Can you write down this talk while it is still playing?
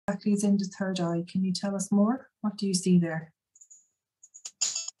directly is in the third eye. Can you tell us more? What do you see there?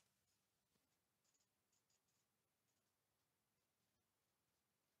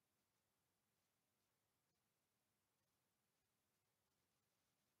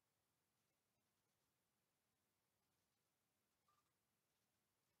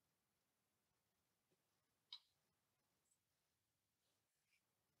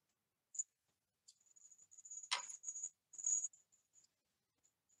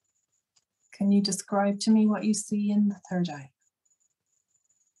 Can you describe to me what you see in the third eye?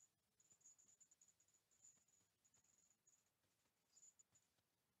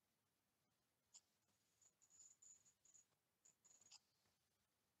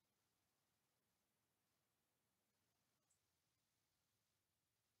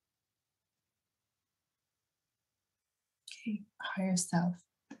 Okay, higher self.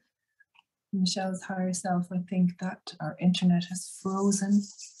 Michelle's higher self, I think that our internet has frozen.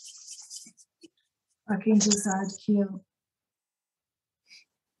 Archangel Zadkiel.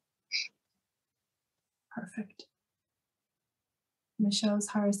 Perfect. Michelle's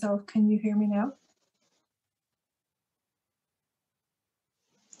higher self, can you hear me now?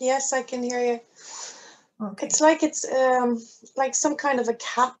 Yes, I can hear you. Okay. It's like some kind of a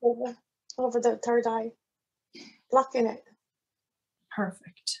cap over the third eye, blocking it.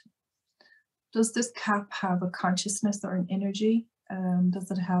 Perfect. Does this cap have a consciousness or an energy?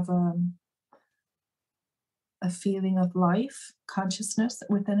 Does it have a feeling of life, consciousness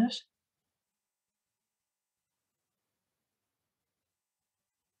within it?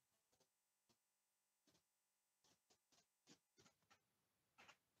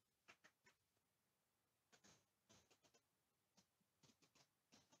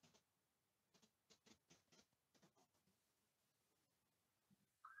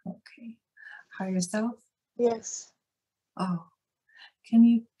 Okay. Higher self? Yes. Oh. Can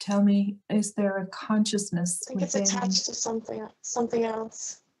you tell me, is there a consciousness I think within? it's attached to something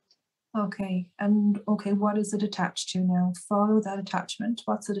else. Okay, and okay, what is it attached to now? Follow that attachment.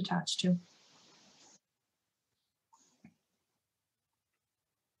 What's it attached to?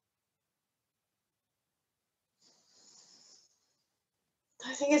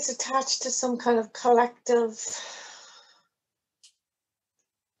 I think it's attached to some kind of collective.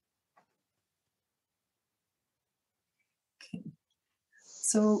 Okay.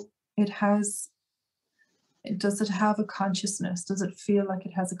 So does it have a consciousness? Does it feel like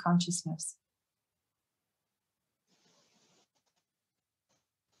it has a consciousness?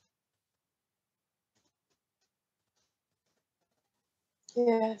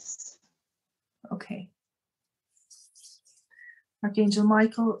 Yes. Okay. Archangel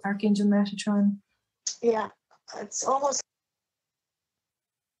Michael, Archangel Metatron. Yeah, it's almost.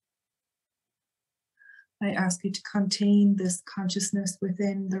 I ask you to contain this consciousness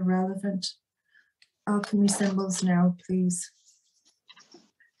within the relevant alchemy symbols now, please.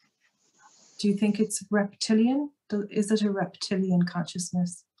 Do you think it's reptilian? Is it a reptilian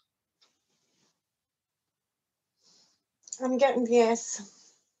consciousness? I'm getting yes.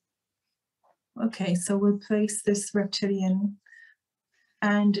 Okay, so we'll place this reptilian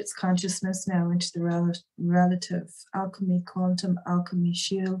and its consciousness now into the relative alchemy, quantum alchemy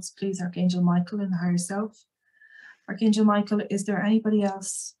shields. Please, Archangel Michael and the higher self. Archangel Michael, is there anybody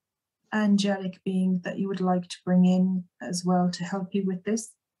else, angelic being, that you would like to bring in as well to help you with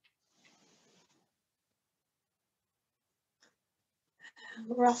this?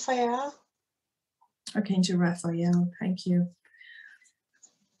 Raphael. Archangel Raphael, thank you.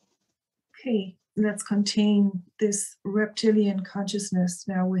 Okay, let's contain this reptilian consciousness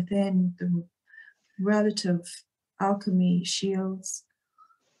now within the relative alchemy shields.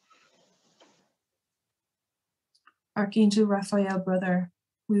 Archangel Raphael, brother,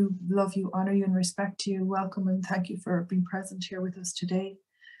 we love you, honor you, and respect you. Welcome and thank you for being present here with us today.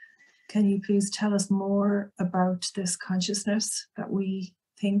 Can you please tell us more about this consciousness that we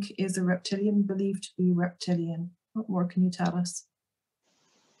think is a reptilian, believed to be reptilian? What more can you tell us?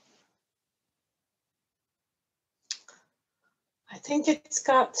 I think it's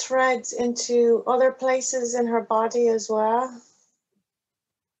got threads into other places in her body as well.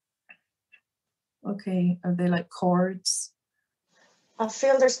 Okay, are they like cords? I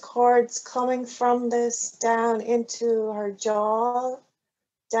feel there's cords coming from this down into her jaw,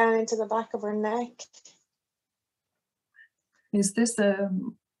 down into the back of her neck. Is this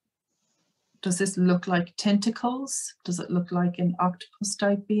does this look like tentacles? Does it look like an octopus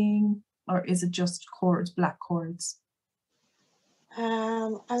type being? Or is it just cords, black cords?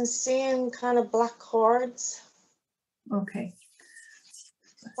 I'm seeing kind of black cords. Okay.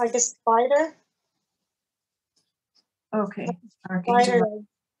 Like a spider. Okay. Spider.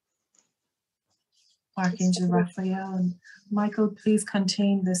 Archangel Raphael and Michael, please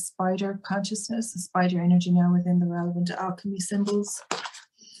contain the spider consciousness, the spider energy now within the relevant alchemy symbols.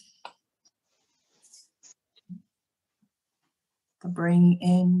 Bring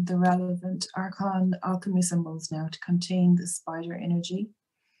in the relevant archon alchemy symbols now to contain the spider energy.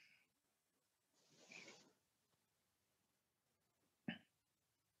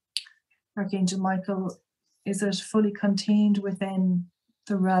 Archangel Michael, is it fully contained within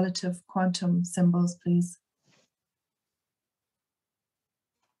the relative quantum symbols, please?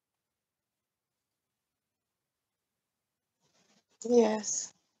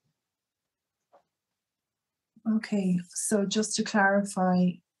 Yes. Okay, so just to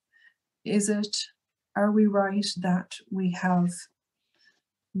clarify, are we right that we have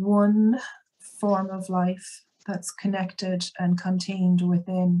one form of life that's connected and contained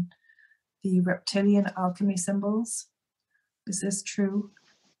within the reptilian alchemy symbols? Is this true?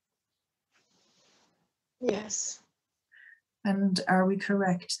 Yes. And are we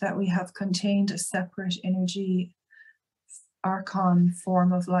correct that we have contained a separate energy archon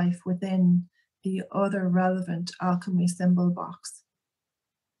form of life within the other relevant alchemy symbol box?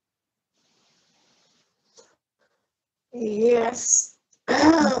 Yes.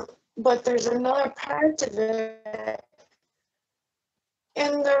 But there's another part of it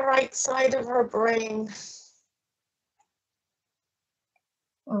in the right side of her brain.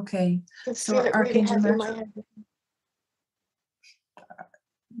 Okay, I so feel it really Archangel heavy in my head.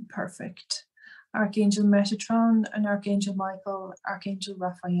 perfect. Archangel Metatron and Archangel Michael, Archangel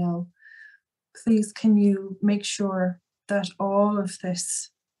Raphael, please can you make sure that all of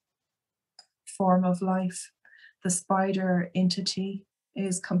this form of life, the spider entity,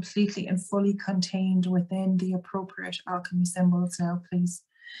 is completely and fully contained within the appropriate alchemy symbols now, please.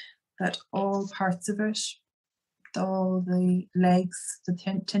 That all parts of it, all the legs, the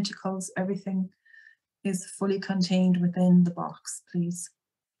tentacles, everything is fully contained within the box, please.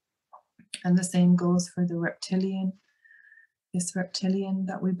 And the same goes for the reptilian, this reptilian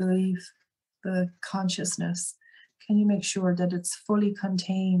that we believe, the consciousness. Can you make sure that it's fully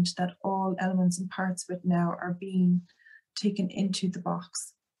contained, that all elements and parts of it now are being taken into the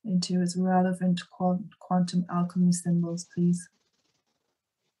box, into its relevant quantum alchemy symbols, please?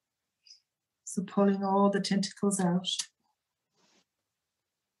 So pulling all the tentacles out.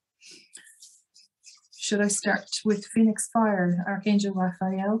 Should I start with Phoenix Fire, Archangel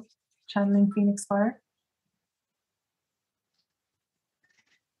Raphael, channeling Phoenix Fire?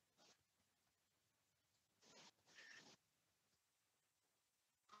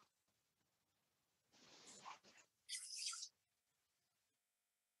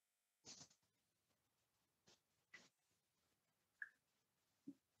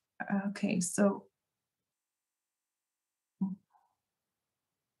 Okay, so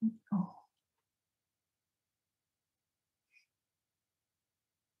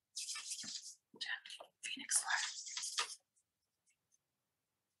Phoenix Fire.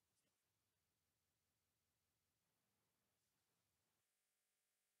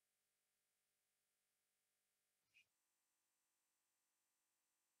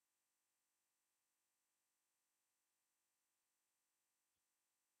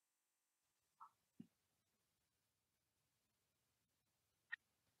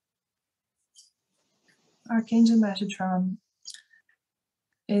 Archangel Metatron,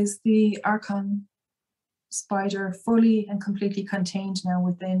 is the Archon spider fully and completely contained now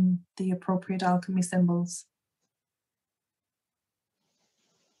within the appropriate alchemy symbols?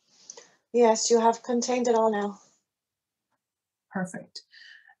 Yes, you have contained it all now. Perfect.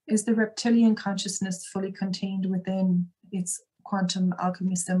 Is the reptilian consciousness fully contained within its quantum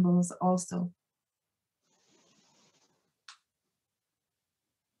alchemy symbols also?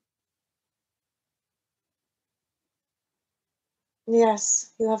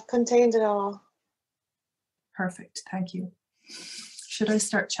 Yes, you have contained it all. Perfect, thank you. Should I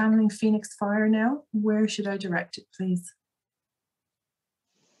start channeling Phoenix Fire now? Where should I direct it, please?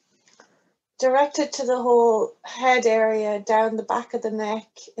 Direct it to the whole head area, down the back of the neck,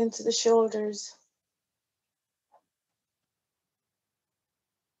 into the shoulders.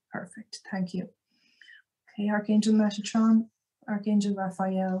 Perfect, thank you. Okay, Archangel Metatron, Archangel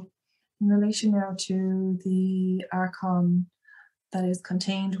Raphael, in relation now to the Archon that is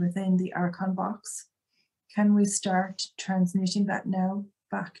contained within the Archon box, can we start transmuting that now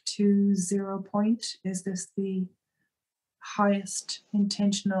back to 0 point? Is this the highest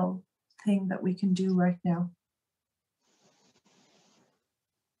intentional thing that we can do right now?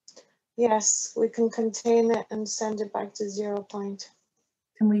 Yes, we can contain it and send it back to 0 point.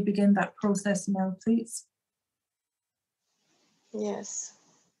 Can we begin that process now, please? Yes.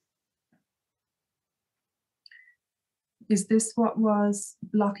 Is this what was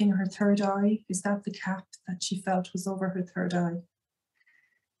blocking her third eye? Is that the cap that she felt was over her third eye?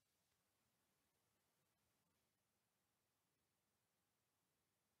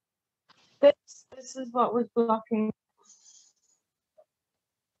 This is what was blocking.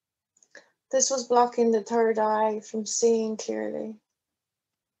 This was blocking the third eye from seeing clearly.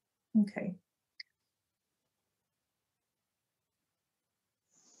 Okay.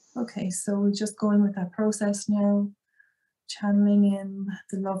 Okay, so we're just going with that process now, channeling in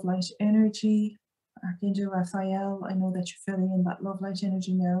the love light energy. Archangel Raphael, I know that you're filling in that love light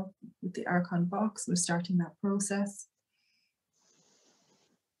energy now with the Archon box. We're starting that process.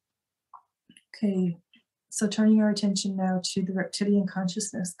 Okay, so turning our attention now to the reptilian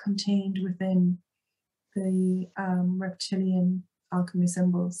consciousness contained within the reptilian alchemy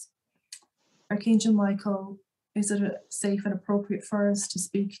symbols. Archangel Michael, is it safe and appropriate for us to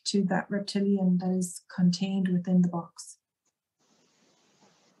speak to that reptilian that is contained within the box?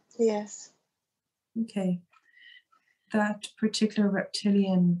 Yes. Okay. That particular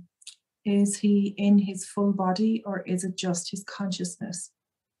reptilian, is he in his full body or is it just his consciousness?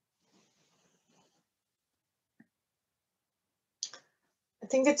 I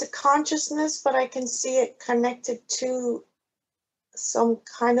think it's a consciousness, but I can see it connected to some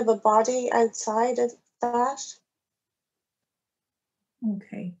kind of a body outside of that.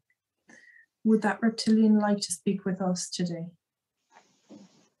 Okay. Would that reptilian like to speak with us today?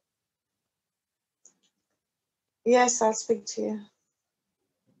 Yes, I'll speak to you.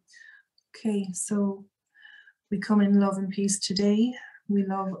 Okay, so we come in love and peace today. We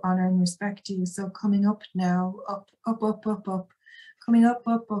love, honor, and respect you. So coming up now, up, up, up, up, up. Coming up,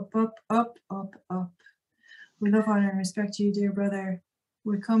 up, up, up, up, up, up. We love, honor, and respect you, dear brother.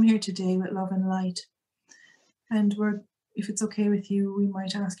 We come here today with love and light. And if it's okay with you, we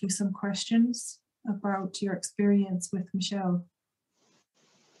might ask you some questions about your experience with Michelle.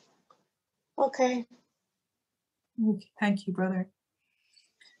 Okay. Thank you, brother.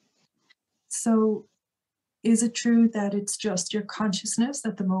 So, is it true that it's just your consciousness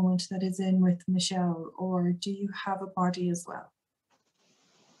at the moment that is in with Michelle, or do you have a body as well?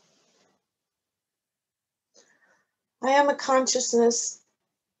 I am a consciousness,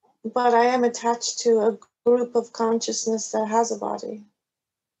 but I am attached to a group of consciousness that has a body.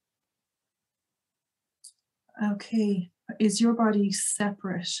 Okay. Is your body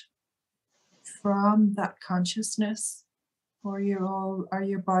separate from that consciousness, or are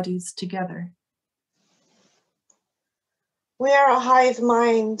your bodies together? We are a hive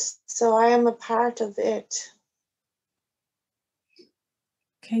mind, so I am a part of it.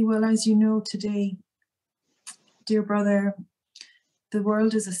 Okay, well, as you know today, dear brother, the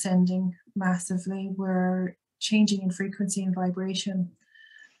world is ascending massively. We're changing in frequency and vibration.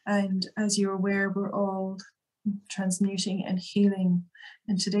 And as you're aware, we're all transmuting and healing.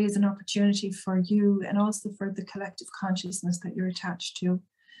 And today is an opportunity for you and also for the collective consciousness that you're attached to,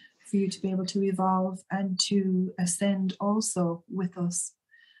 for you to be able to evolve and to ascend also with us.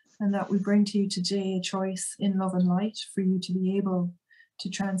 And that we bring to you today a choice in love and light for you to be able to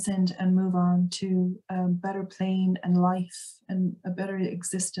transcend and move on to a better plane and life and a better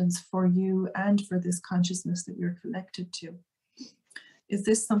existence for you and for this consciousness that you're connected to. Is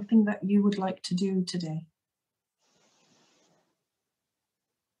this something that you would like to do today?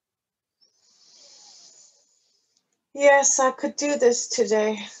 Yes, I could do this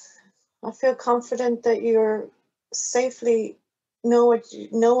today. I feel confident that you're safely know what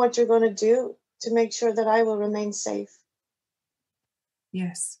you're going to do to make sure that I will remain safe.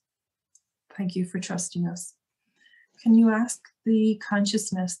 Yes. Thank you for trusting us. Can you ask the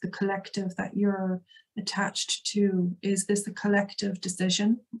consciousness, the collective that you're attached to, is this a collective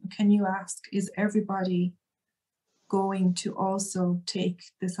decision? Can you ask, is everybody going to also take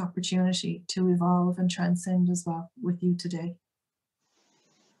this opportunity to evolve and transcend as well with you today?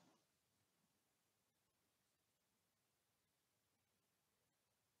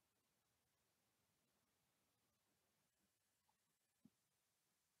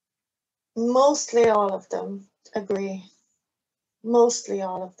 Mostly all of them agree. Mostly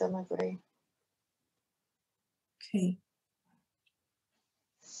all of them agree. Okay.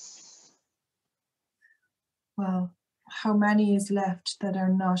 Well, how many is left that are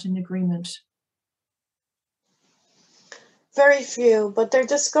not in agreement? Very few, but they're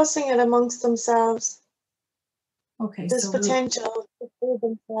discussing it amongst themselves. Okay, This so potential to free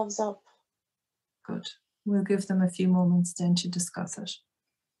themselves up. good. We'll give them a few moments then to discuss it.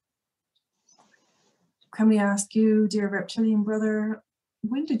 Can we ask you, dear reptilian brother,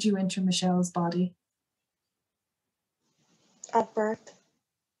 when did you enter Michelle's body? At birth.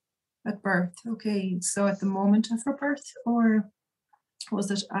 At birth, okay. So at the moment of her birth, or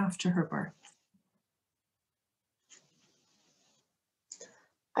was it after her birth?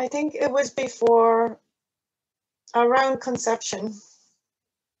 I think it was before, around conception.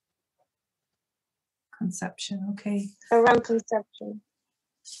 Conception, okay. Around conception.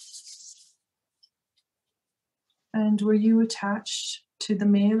 And were you attached to the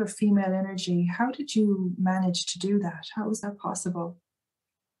male or female energy? How did you manage to do that? How was that possible?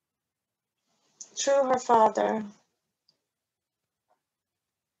 Through her father.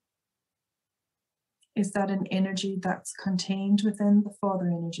 Is that an energy that's contained within the father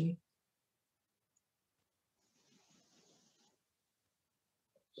energy?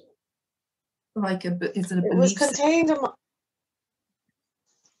 Like is it a belief? It was contained in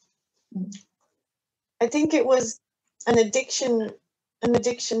I think it was an addiction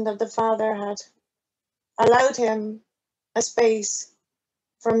that the father had allowed him a space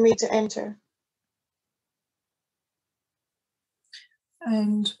for me to enter.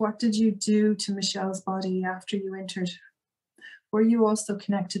 And what did you do to Michelle's body after you entered? Were you also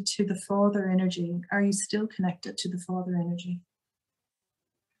connected to the father energy? Are you still connected to the father energy?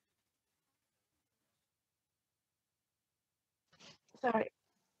 Sorry.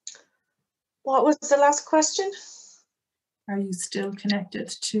 What was the last question? Are you still connected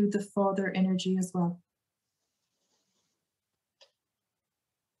to the father energy as well?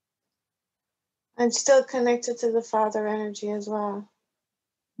 I'm still connected to the father energy as well.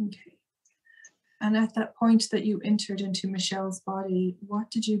 Okay. And at that point that you entered into Michelle's body,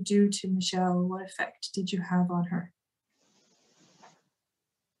 what did you do to Michelle? What effect did you have on her?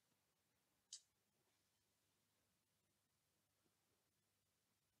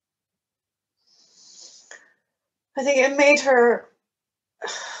 I think it made her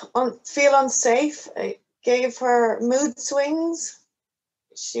feel unsafe. It gave her mood swings.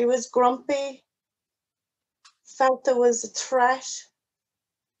 She was grumpy, felt there was a threat,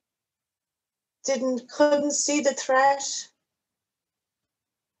 couldn't see the threat.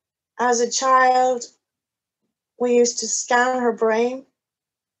 As a child, we used to scan her brain.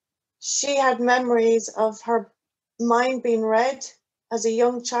 She had memories of her mind being read as a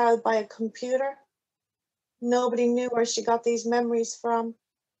young child by a computer. Nobody knew where she got these memories from,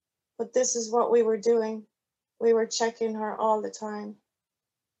 but this is what we were doing. We were checking her all the time.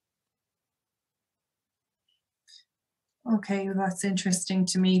 Okay, well, that's interesting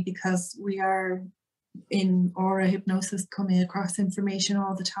to me because we are in AURA Hypnosis coming across information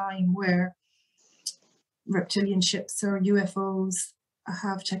all the time where reptilian ships or UFOs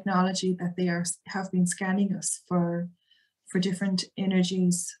have technology that they have been scanning us for different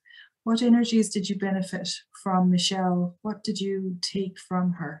energies. What energies did you benefit from Michelle? What did you take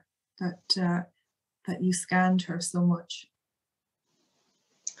from her that you scanned her so much?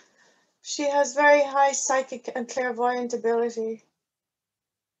 She has very high psychic and clairvoyant ability.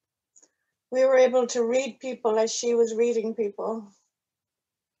 We were able to read people as she was reading people.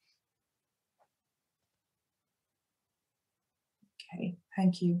 Okay,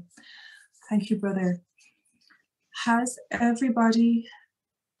 thank you. Thank you, brother. Has everybody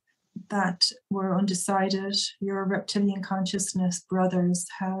that were undecided, your reptilian consciousness brothers,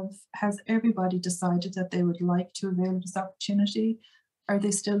 has everybody decided that they would like to avail of this opportunity? Are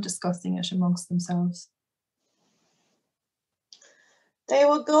they still discussing it amongst themselves? They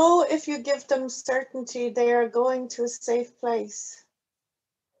will go if you give them certainty they are going to a safe place.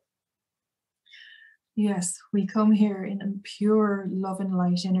 Yes, we come here in pure love and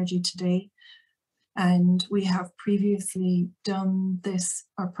light energy today. And we have previously done this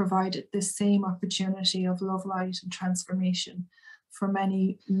or provided this same opportunity of love, light, and transformation for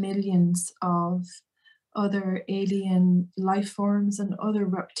many millions of other alien life forms and other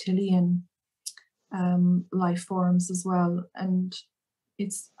reptilian life forms as well. And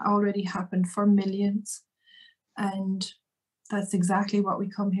it's already happened for millions. And that's exactly what we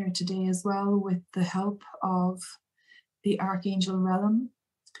come here today as well, with the help of the Archangel realm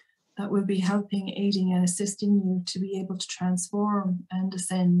that will be helping, aiding and assisting you to be able to transform and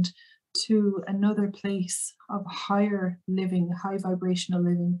ascend to another place of higher living, high vibrational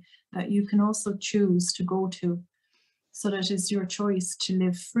living that you can also choose to go to, so that it's your choice to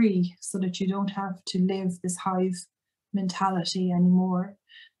live free, so that you don't have to live this hive mentality anymore,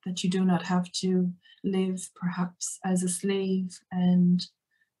 that you do not have to live perhaps as a slave and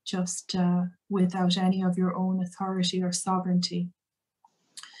just without any of your own authority or sovereignty.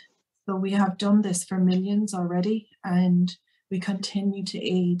 So we have done this for millions already, and we continue to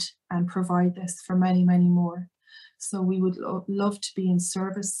aid and provide this for many, many more. So we would love to be in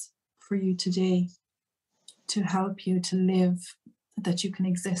service for you today, to help you to live that you can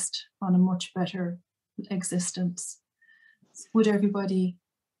exist on a much better existence. Would everybody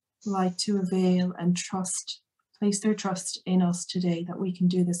like to avail and trust, place their trust in us today that we can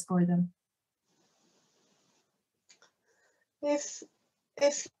do this for them?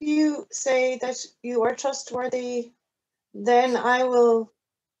 If you say that you are trustworthy, then I will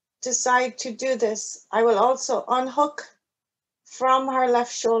decide to do this. I will also unhook from her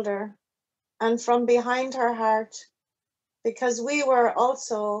left shoulder and from behind her heart, because we were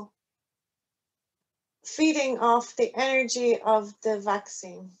also feeding off the energy of the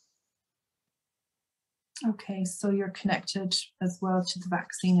vaccine. Okay, so you're connected as well to the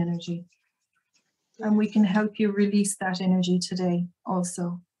vaccine energy. And we can help you release that energy today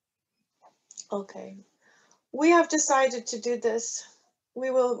also. Okay. We have decided to do this. We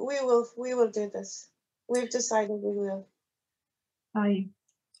will do this. We've decided we will. I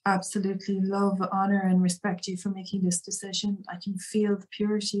absolutely love, honor, and respect you for making this decision. I can feel the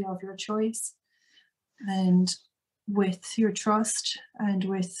purity of your choice. And with your trust and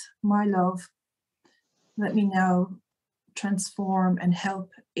with my love, let me now transform and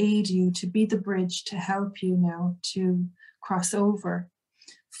help aid you to be the bridge to help you now to cross over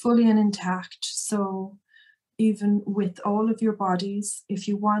fully and intact. So even with all of your bodies, if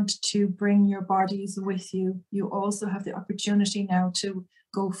you want to bring your bodies with you, you also have the opportunity now to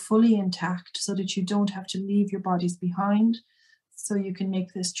go fully intact so that you don't have to leave your bodies behind. So you can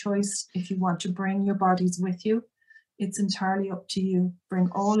make this choice if you want to bring your bodies with you. It's entirely up to you. Bring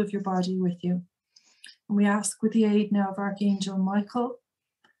all of your body with you. And we ask with the aid now of Archangel Michael,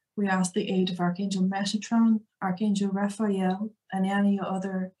 we ask the aid of Archangel Metatron, Archangel Raphael, and any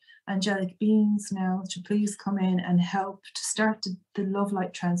other angelic beings now to please come in and help to start the love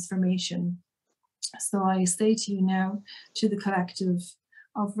light transformation. So I say to you now, to the collective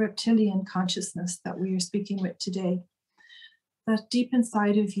of reptilian consciousness that we are speaking with today, that deep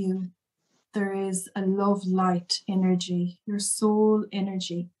inside of you, there is a love light energy, your soul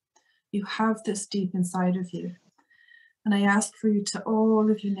energy. You have this deep inside of you. And I ask for you to, all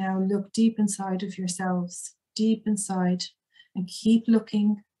of you now, look deep inside of yourselves, deep inside, and keep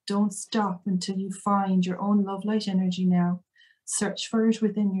looking. Don't stop until you find your own love light energy now. Search for it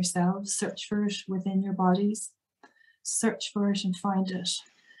within yourselves, search for it within your bodies, search for it and find it.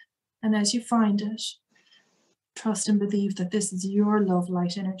 And as you find it, trust and believe that this is your love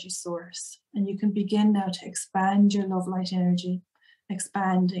light energy source. And you can begin now to expand your love light energy,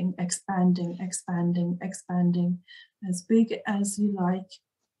 expanding, expanding, expanding, expanding, as big as you like.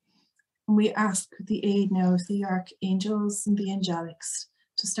 And we ask the aid now of the archangels and the angelics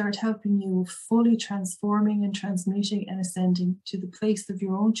to start helping you fully transforming and transmuting and ascending to the place of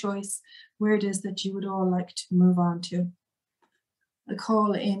your own choice, where it is that you would all like to move on to. I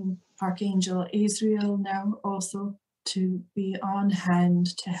call in Archangel Azrael now also to be on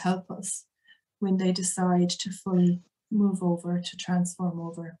hand to help us when they decide to fully move over, to transform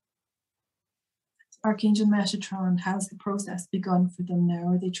over. Archangel Metatron, has the process begun for them now?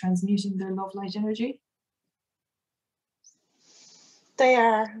 Are they transmuting their love light energy? They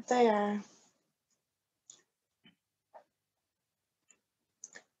are.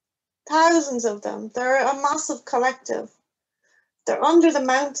 Thousands of them. They're a massive collective. They're under the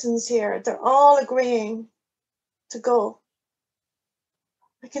mountains here. They're all agreeing to go.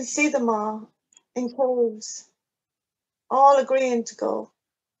 I can see them all in caves, all agreeing to go.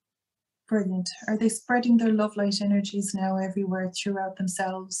 Brilliant. Are they spreading their love light energies now everywhere throughout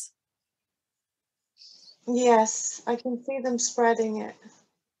themselves? Yes, I can see them spreading it.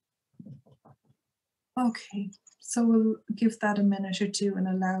 Okay, so we'll give that a minute or two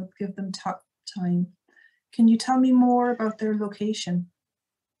and give them time. Can you tell me more about their location?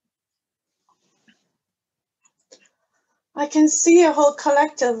 I can see a whole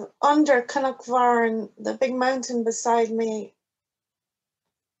collective under Cannachvarn, the big mountain beside me.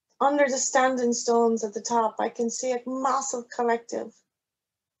 Under the standing stones at the top, I can see a massive collective.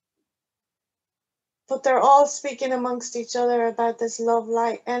 But they're all speaking amongst each other about this love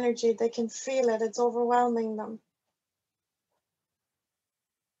light energy. They can feel it. It's overwhelming them.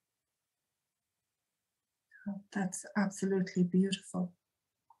 That's absolutely beautiful.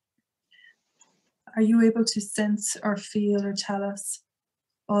 Are you able to sense or feel or tell us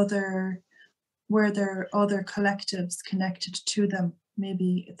were there other collectives connected to them?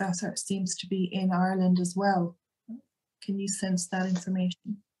 Maybe that seems to be in Ireland as well. Can you sense that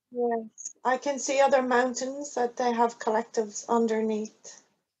information? Yes, I can see other mountains that they have collectives underneath.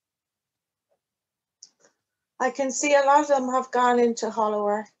 I can see a lot of them have gone into Hollow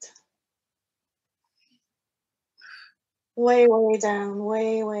Earth. Way, way down,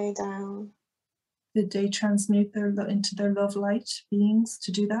 way, way down. Did they transmute into their love light beings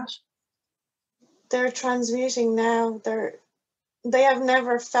to do that? They're transmuting now. They have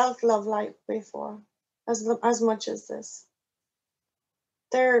never felt love light before, as much as this.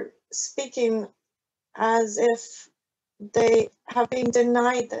 They're speaking as if they have been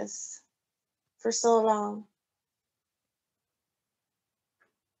denied this for so long.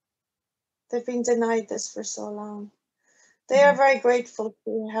 They've been denied this for so long. They are very grateful to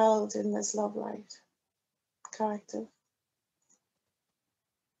be held in this love light collective.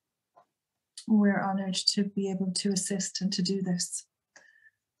 We're honoured to be able to assist and to do this,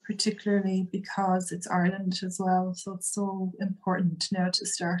 particularly because it's Ireland as well. So it's so important now to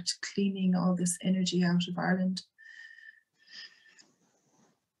start cleaning all this energy out of Ireland.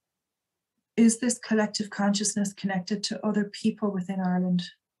 Is this collective consciousness connected to other people within Ireland?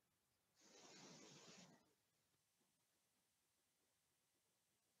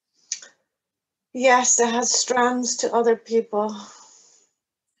 Yes, it has strands to other people.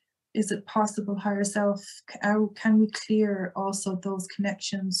 Is it possible, higher self, how can we clear also those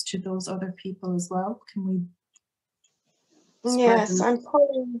connections to those other people as well? Can we? Yes, I'm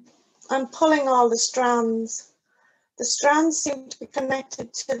pulling all the strands. The strands seem to be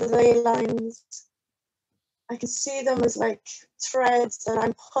connected to the ley lines. I can see them as like threads that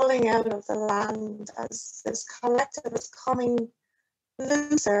I'm pulling out of the land as this collective is coming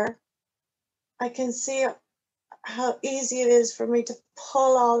looser. I can see how easy it is for me to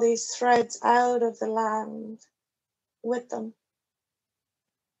pull all these threads out of the land with them.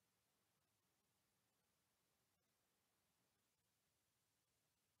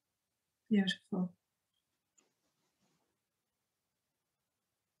 Beautiful.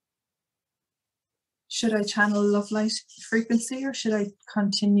 Should I channel love light frequency or should I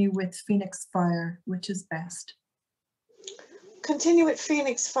continue with Phoenix Fire, which is best? Continue with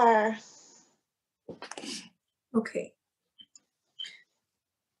Phoenix Fire. Okay.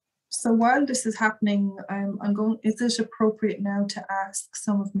 So while this is happening, is it appropriate now to ask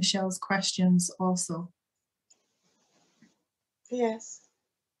some of Michelle's questions also? Yes.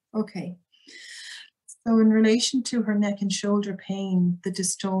 Okay. So in relation to her neck and shoulder pain, the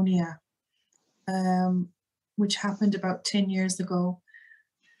dystonia, which happened about 10 years ago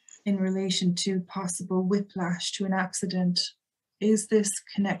in relation to possible whiplash to an accident, is this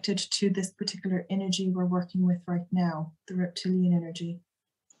connected to this particular energy we're working with right now, the reptilian energy?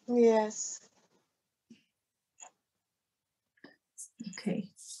 Yes. Okay.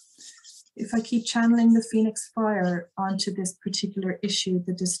 If I keep channeling the Phoenix Fire onto this particular issue,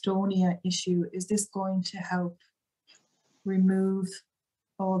 the dystonia issue, is this going to help remove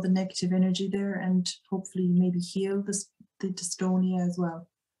all the negative energy there and hopefully maybe heal the dystonia as well?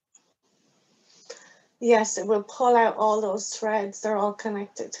 Yes, it will pull out all those threads. They're all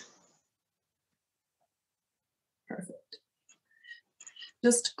connected. Perfect.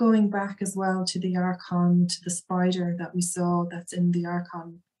 Just going back as well to the Archon, to the spider that we saw that's in the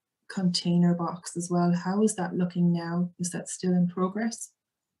Archon container box as well. How is that looking now? Is that still in progress?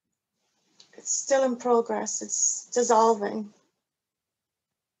 It's still in progress. It's dissolving,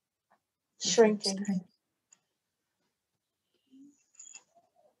 shrinking.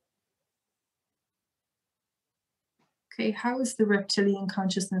 Okay, how is the reptilian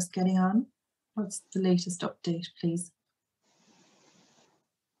consciousness getting on? What's the latest update, please?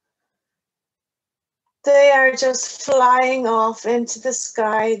 They are just flying off into the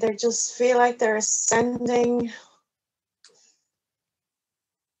sky. They just feel like they're ascending.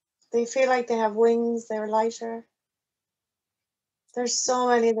 They feel like they have wings. They're lighter. There's so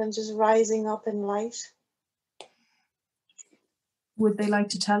many of them just rising up in light. Would they like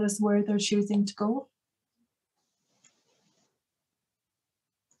to tell us where they're choosing to go?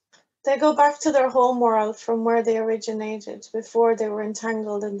 They go back to their home world from where they originated before they were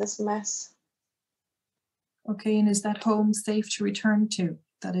entangled in this mess. Okay, and is that home safe to return to?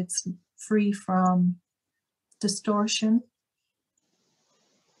 That it's free from distortion?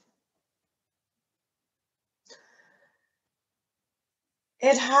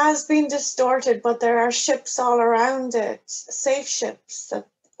 It has been distorted, but there are ships all around it, safe ships that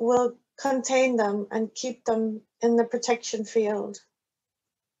will contain them and keep them in the protection field.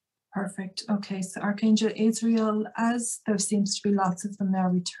 Perfect. Okay, so Archangel Azrael, as there seems to be lots of them now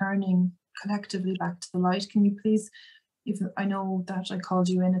returning collectively back to the light, can you please, I know that I called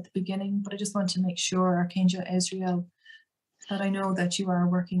you in at the beginning, but I just want to make sure, Archangel Azrael, that I know that you are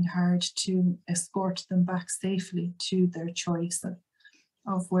working hard to escort them back safely to their choice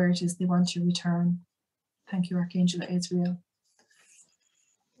of where it is they want to return. Thank you, Archangel Azrael.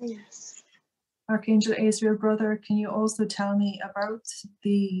 Yes. Archangel Azrael, brother, can you also tell me about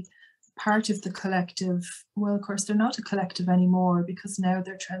the part of the collective. Well, of course, they're not a collective anymore because now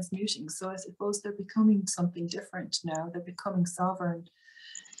they're transmuting. So I suppose they're becoming something different now. They're becoming sovereign.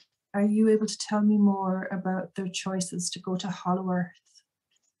 Are you able to tell me more about their choices to go to Hollow Earth?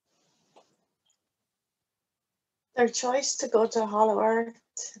 Their choice to go to Hollow Earth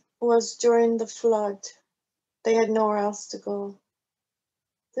was during the flood. They had nowhere else to go.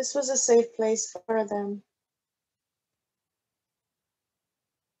 This was a safe place for them.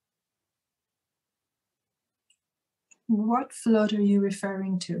 What flood are you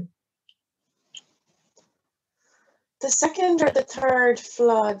referring to? The second or the third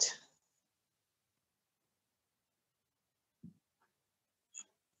flood.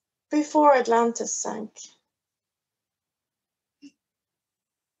 Before Atlantis sank.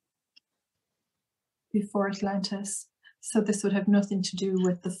 Before Atlantis. So this would have nothing to do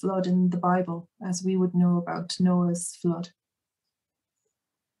with the flood in the Bible, as we would know about Noah's flood.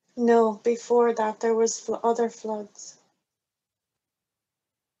 No, before that there was other floods.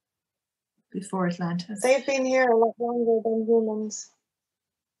 Before Atlantis. They've been here a lot longer than humans.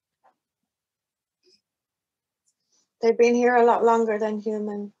 They've been here a lot longer than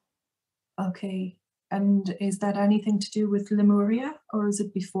human. Okay. And is that anything to do with Lemuria, or is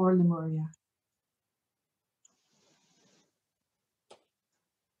it before Lemuria?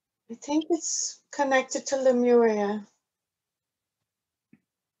 I think it's connected to Lemuria.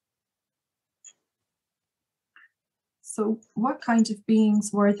 So what kind of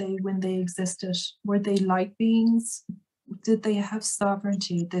beings were they when they existed? Were they light beings? Did they have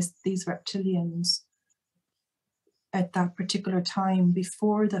sovereignty, these reptilians, at that particular time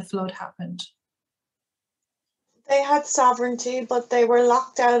before the flood happened? They had sovereignty, but they were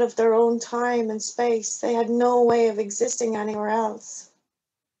locked out of their own time and space. They had no way of existing anywhere else.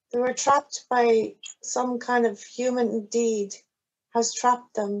 They were trapped by some kind of human deed has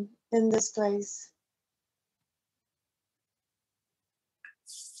trapped them in this place.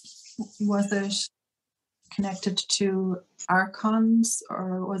 Was it connected to archons,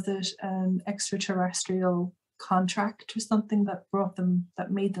 or was it an extraterrestrial contract or something that brought them,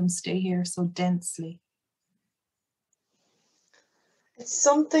 that made them stay here so densely? It's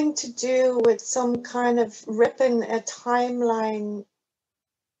something to do with some kind of ripping a timeline,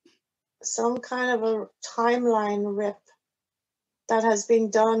 some kind of a timeline rip that has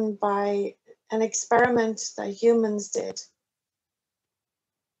been done by an experiment that humans did.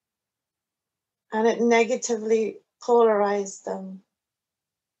 And it negatively polarized them,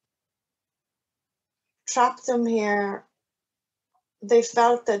 trapped them here. They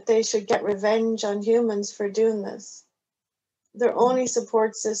felt that they should get revenge on humans for doing this. Their only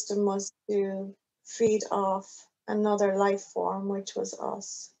support system was to feed off another life form, which was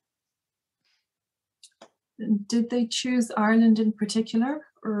us. Did they choose Ireland in particular,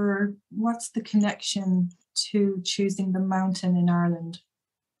 or what's the connection to choosing the mountain in Ireland,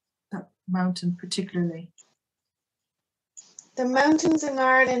 that mountain particularly? The mountains in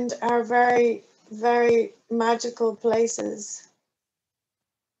Ireland are very, very magical places.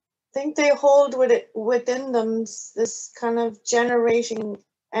 I think they hold within them this kind of generating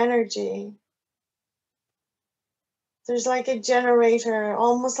energy. There's like a generator,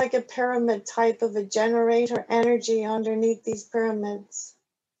 almost like a pyramid type of a generator energy underneath these pyramids,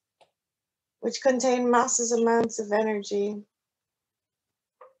 which contain massive amounts of energy,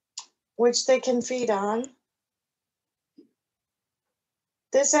 which they can feed on.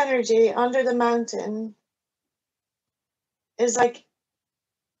 This energy under the mountain is like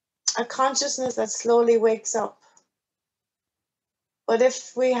a consciousness that slowly wakes up. But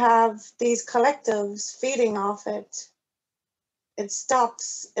if we have these collectives feeding off it, it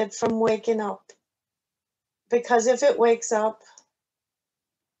stops it from waking up. Because if it wakes up,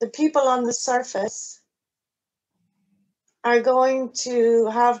 the people on the surface are going to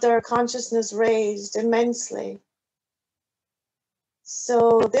have their consciousness raised immensely.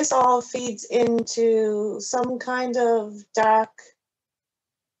 So this all feeds into some kind of dark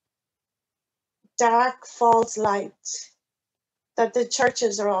false light that the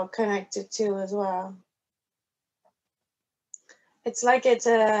churches are all connected to as well. It's like it's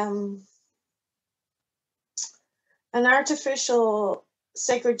an artificial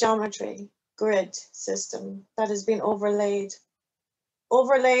sacred geometry grid system that has been overlaid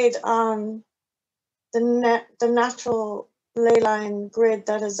on the natural LeyLine grid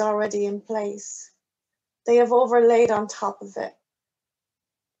that is already in place. They have overlaid on top of it.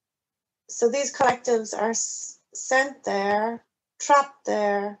 So these collectives are sent there, trapped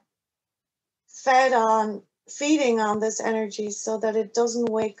there, feeding on this energy so that it doesn't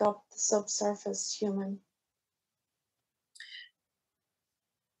wake up the subsurface human.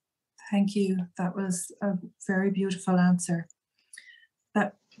 Thank you. That was a very beautiful answer.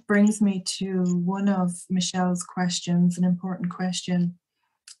 That brings me to one of Michelle's questions, an important question,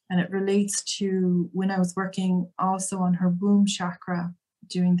 and it relates to when I was working also on her womb chakra,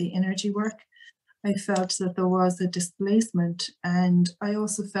 doing the energy work. I felt that there was a displacement, and I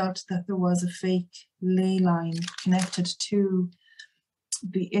also felt that there was a fake ley line connected to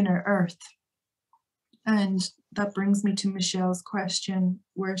the inner earth. And that brings me to Michelle's question,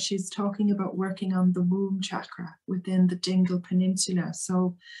 where she's talking about working on the womb chakra within the Dingle Peninsula.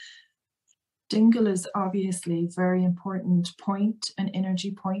 So Dingle is obviously a very important point, an energy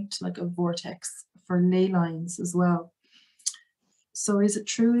point, like a vortex for ley lines as well. So is it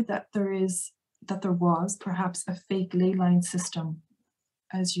true that there was perhaps a fake ley line system,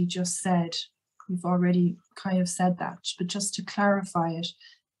 as you just said? You've already kind of said that, but just to clarify it,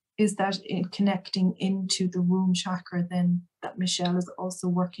 is that in connecting into the womb chakra then that Michelle is also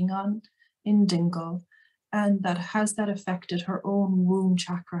working on in Dingle, and that has that affected her own womb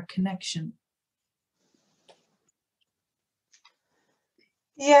chakra connection?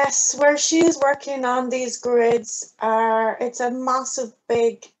 Yes, where she is working on these grids it's a massive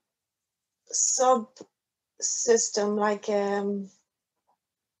big subsystem,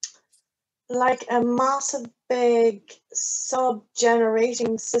 like a massive big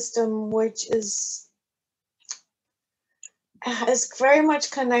sub-generating system, which is very much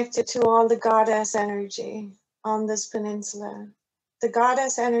connected to all the goddess energy on this peninsula. The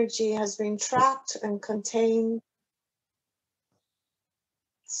goddess energy has been trapped and contained.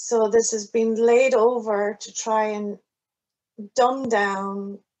 So this has been laid over to try and dumb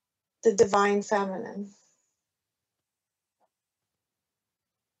down the divine feminine.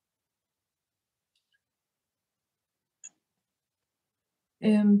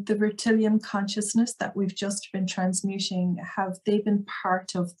 The reptilian consciousness that we've just been transmuting, have they been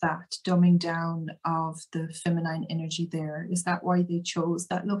part of that dumbing down of the feminine energy there? Is that why they chose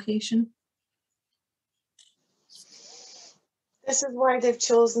that location? This is why they've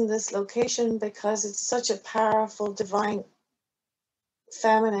chosen this location, because it's such a powerful divine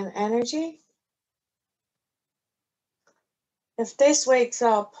feminine energy. If this wakes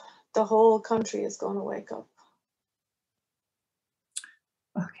up, the whole country is going to wake up.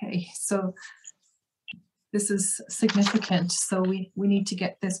 Okay, so this is significant. So we need to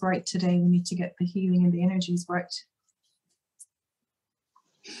get this right today. We need to get the healing and the energies right.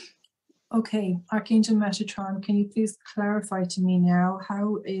 Okay, Archangel Metatron, can you please clarify to me now,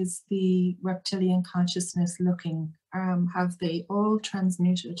 how is the reptilian consciousness looking? Have they all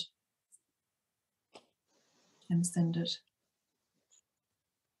transmuted and ascended?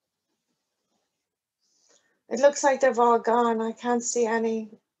 It looks like they've all gone. I can't see any.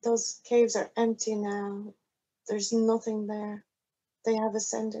 Those caves are empty now. There's nothing there. They have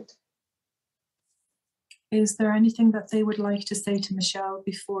ascended. Is there anything that they would like to say to Michelle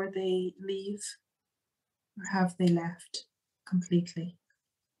before they leave? Or have they left completely?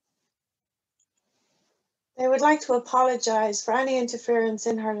 They would like to apologize for any interference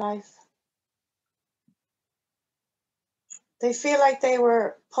in her life. They feel like they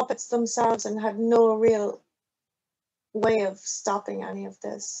were puppets themselves and had no real way of stopping any of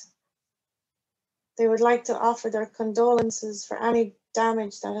this. They would like to offer their condolences for any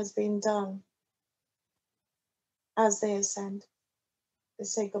damage that has been done as they ascend. They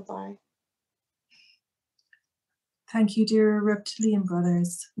say goodbye. Thank you, dear reptilian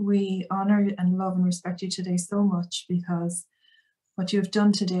brothers. We honor and love and respect you today so much, because what you have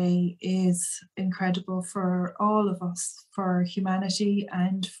done today is incredible for all of us, for humanity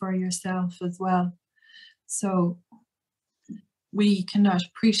and for yourself as well. So we cannot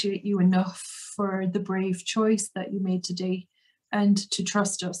appreciate you enough for the brave choice that you made today, and to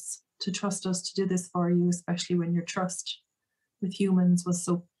trust us to do this for you, especially when your trust with humans was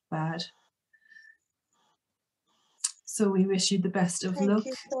so bad. So we wish you the best of luck. Thank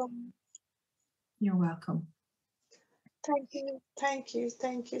you so much. You're welcome. Thank you. Thank you.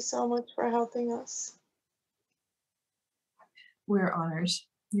 Thank you so much for helping us. We're honored.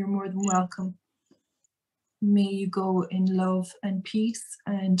 You're more than welcome. May you go in love and peace,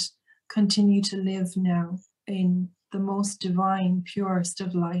 and continue to live now in the most divine, purest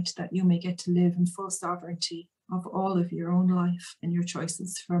of light, that you may get to live in full sovereignty of all of your own life and your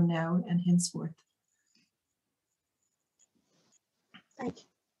choices from now and henceforth. Thank you.